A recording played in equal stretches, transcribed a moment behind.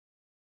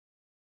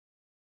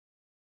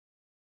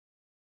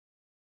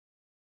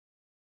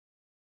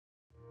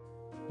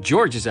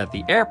George is at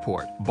the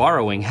airport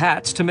borrowing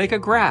hats to make a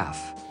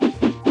graph.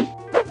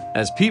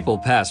 As people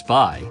pass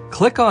by,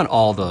 click on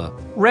all the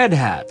red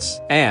hats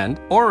and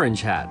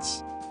orange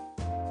hats.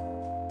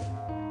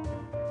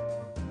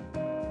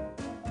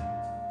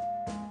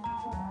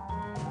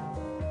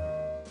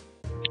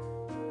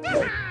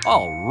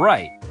 All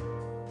right.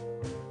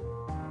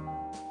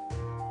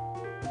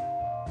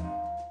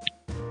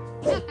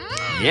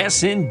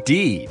 Yes,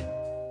 indeed.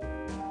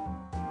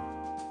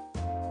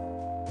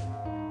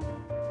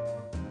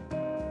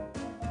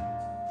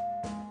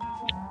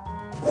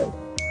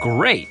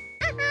 Great.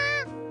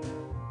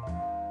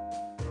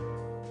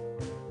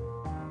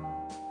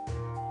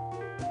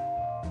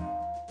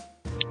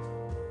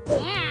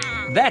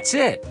 That's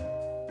it.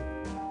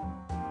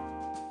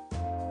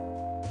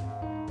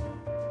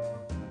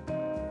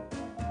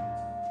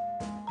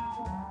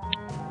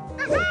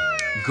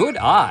 Good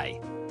eye.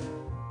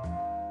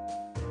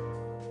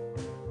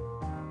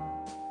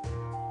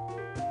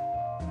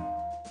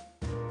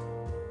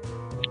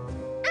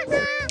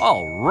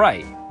 All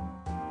right.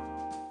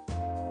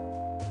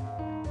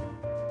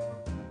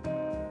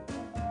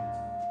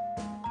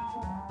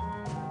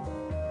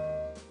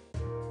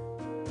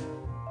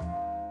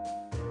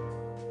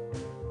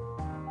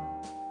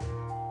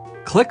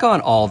 Click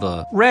on all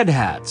the red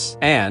hats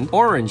and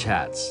orange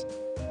hats.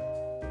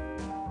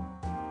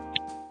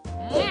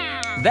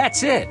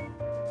 That's it.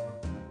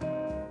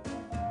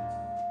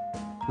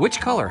 Which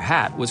color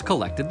hat was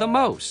collected the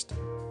most?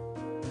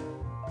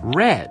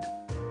 Red.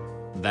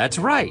 That's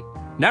right.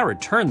 Now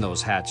return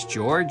those hats,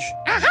 George.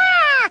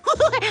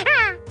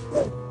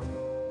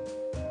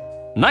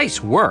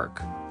 Nice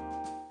work.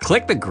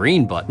 Click the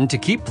green button to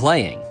keep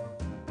playing.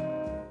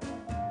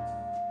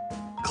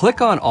 Click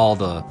on all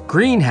the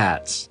green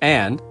hats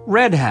and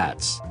red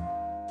hats.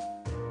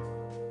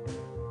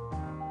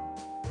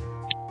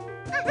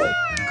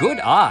 Good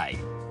eye.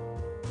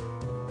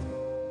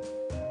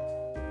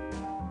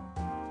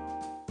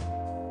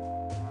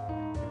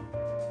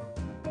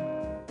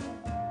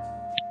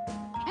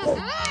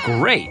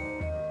 Great.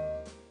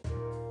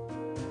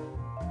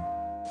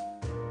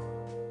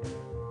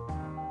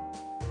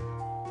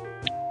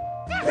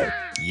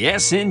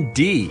 Yes,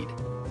 indeed.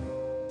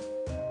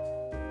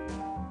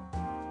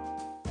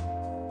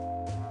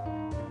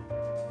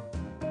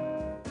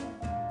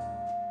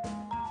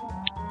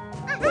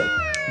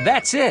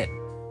 That's it.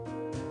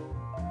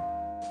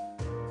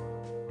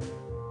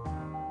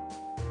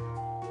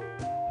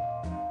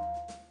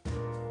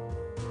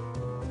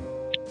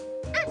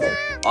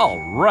 All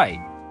right.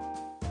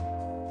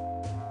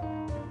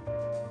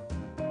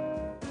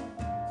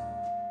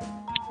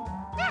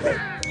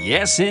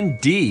 Yes,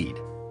 indeed.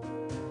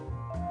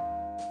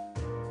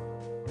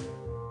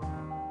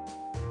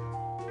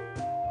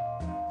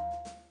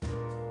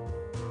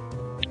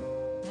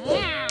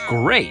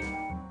 Great.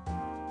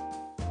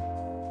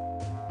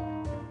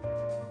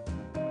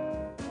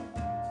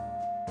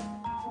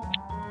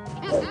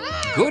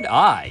 Good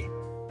eye.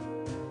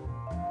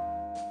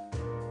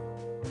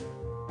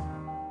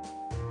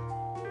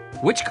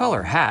 Which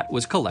color hat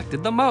was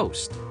collected the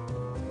most?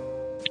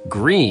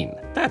 Green.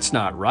 That's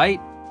not right.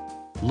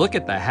 Look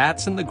at the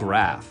hats in the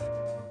graph.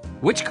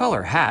 Which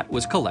color hat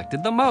was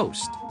collected the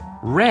most?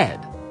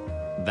 Red.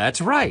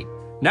 That's right.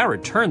 Now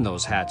return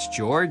those hats,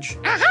 George.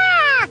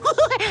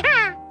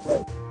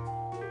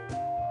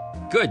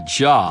 Good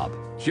job.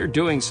 You're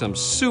doing some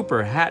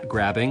super hat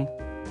grabbing.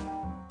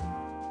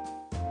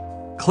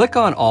 Click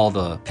on all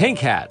the pink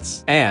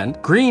hats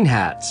and green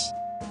hats.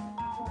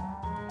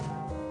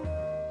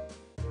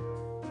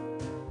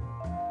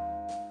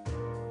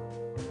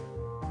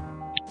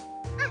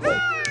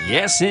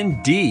 Yes,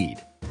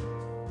 indeed.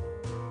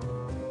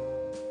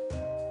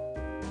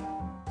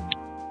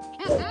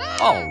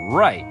 All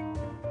right.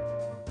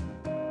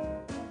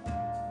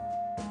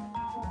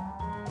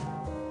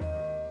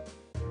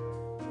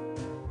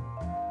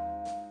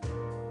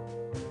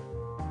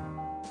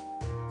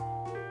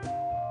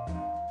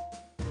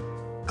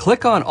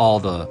 Click on all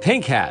the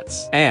pink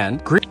hats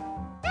and green.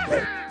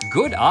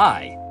 Good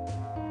eye.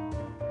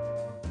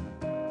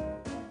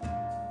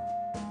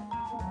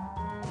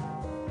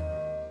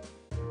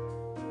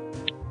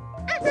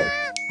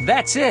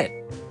 That's it.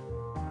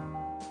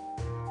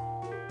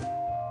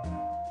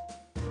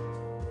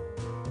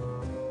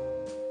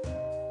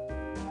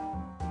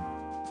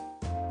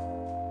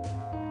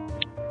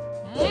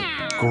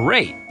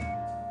 Great.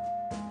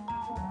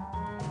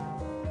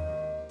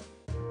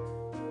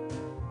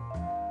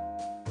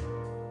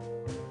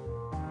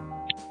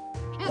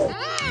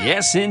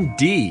 Yes,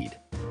 indeed.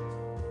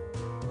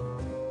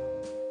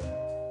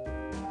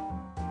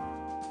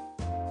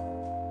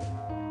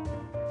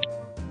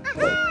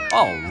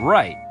 All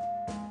right.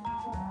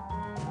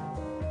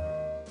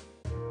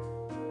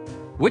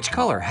 Which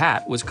color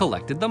hat was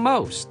collected the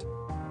most?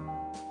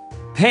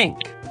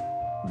 Pink.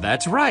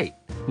 That's right.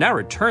 Now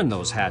return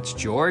those hats,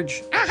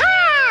 George.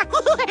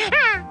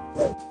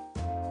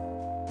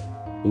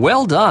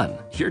 Well done.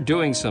 You're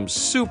doing some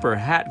super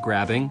hat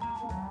grabbing.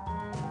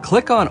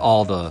 Click on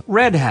all the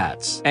red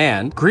hats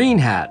and green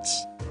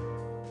hats.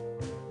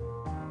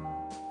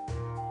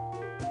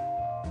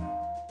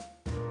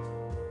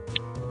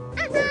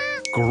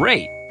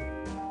 Great!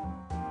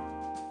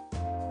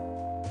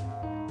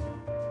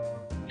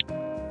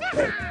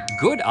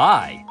 Good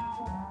eye!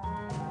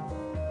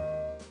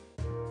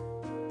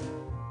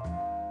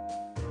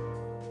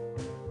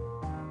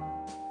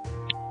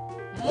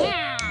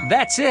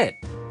 That's it!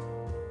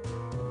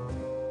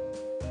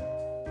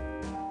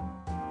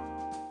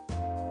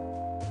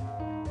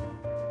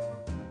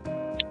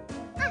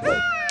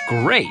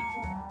 Great!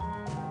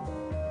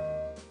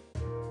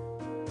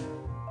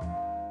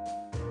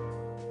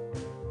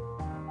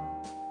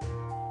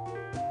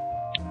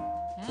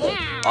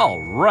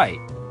 All right!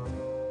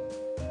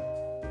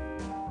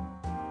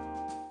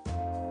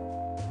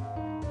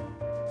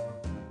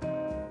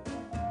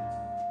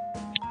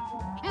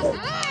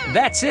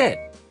 That's it!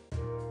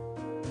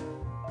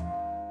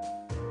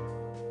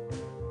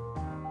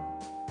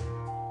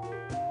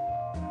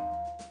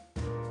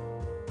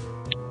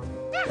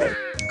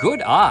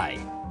 Good eye!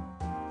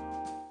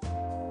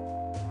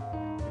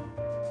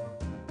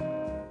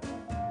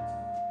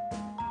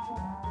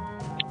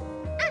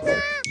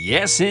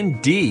 Yes,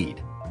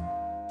 indeed!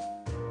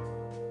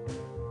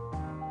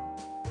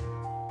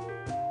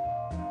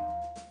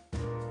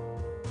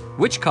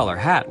 Which color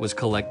hat was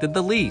collected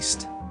the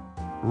least?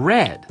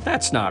 Red.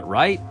 That's not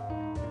right.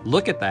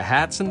 Look at the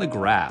hats in the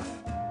graph.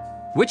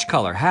 Which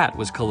color hat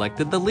was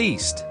collected the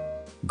least?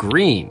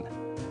 Green.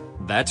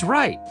 That's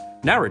right.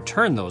 Now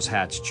return those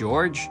hats,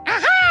 George.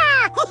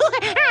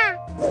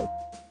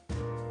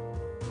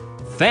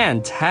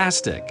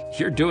 Fantastic!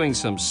 You're doing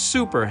some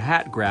super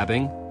hat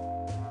grabbing.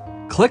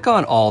 Click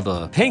on all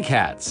the pink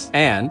hats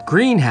and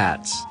green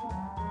hats.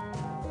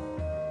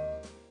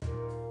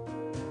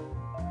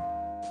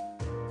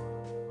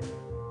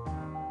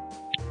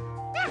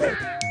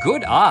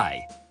 Good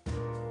eye!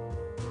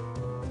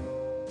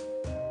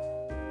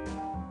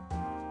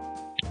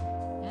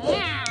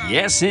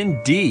 Yes,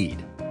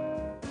 indeed!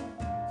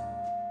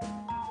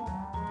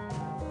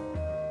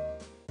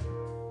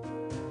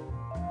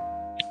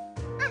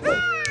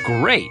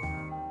 Great!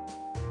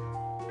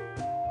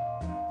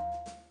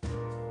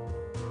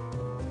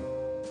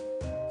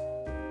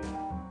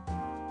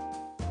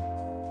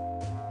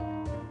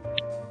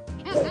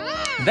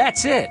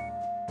 That's it!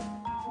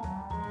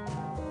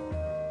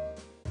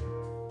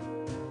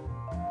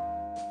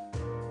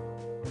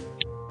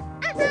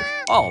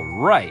 All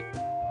right!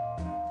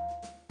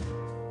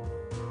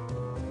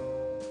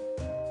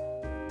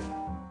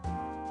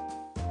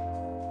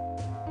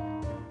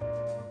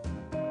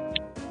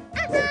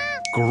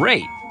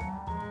 Great!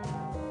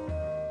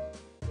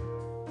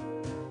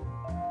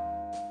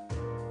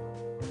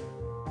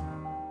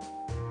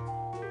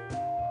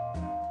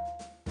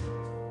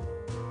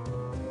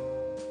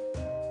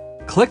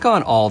 Click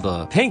on all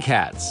the pink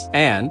hats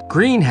and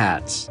green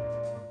hats.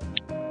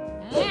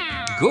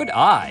 Good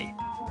eye!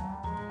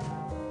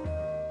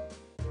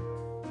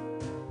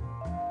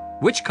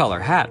 Which color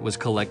hat was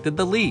collected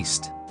the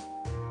least?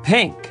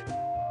 Pink.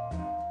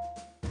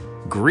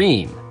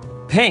 Green.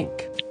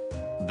 Pink.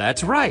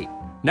 That's right.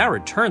 Now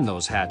return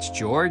those hats,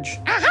 George.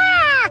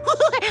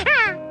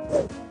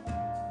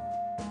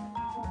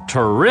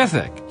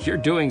 Terrific! You're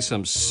doing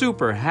some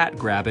super hat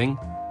grabbing.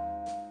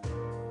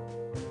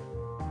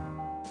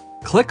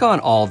 Click on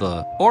all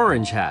the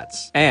orange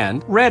hats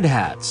and red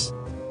hats.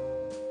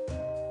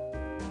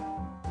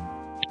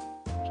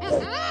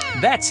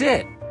 That's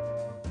it!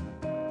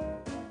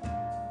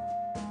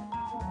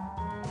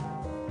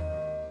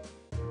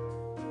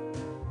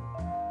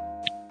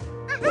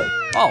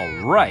 All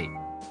right!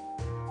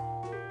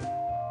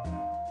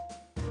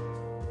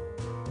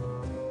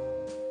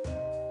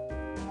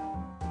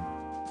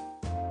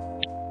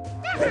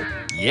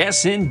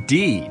 Yes,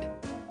 indeed!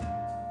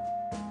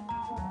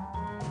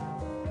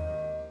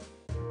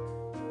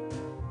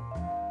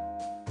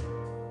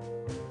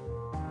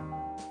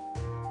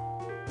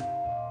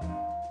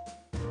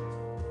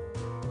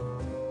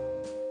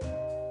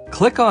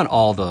 Click on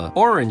all the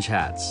orange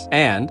hats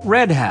and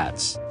red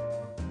hats.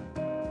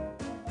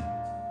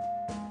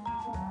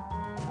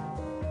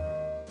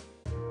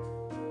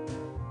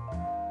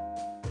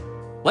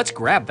 Let's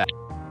grab that.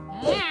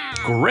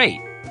 Great!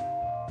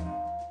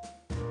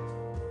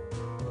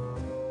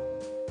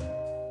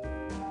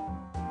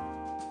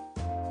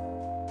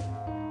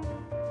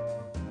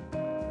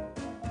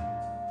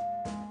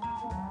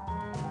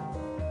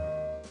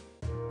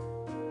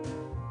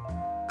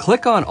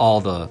 Click on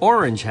all the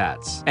orange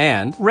hats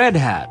and red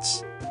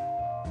hats.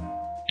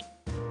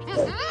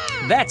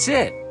 That's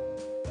it!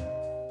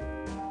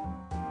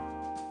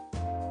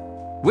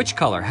 Which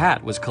color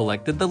hat was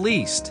collected the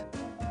least?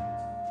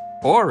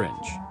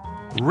 Orange.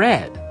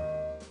 Red.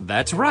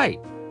 That's right.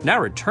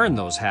 Now return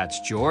those hats,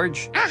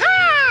 George.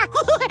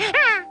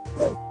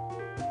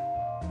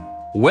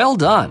 Well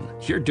done.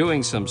 You're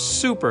doing some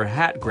super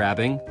hat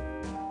grabbing.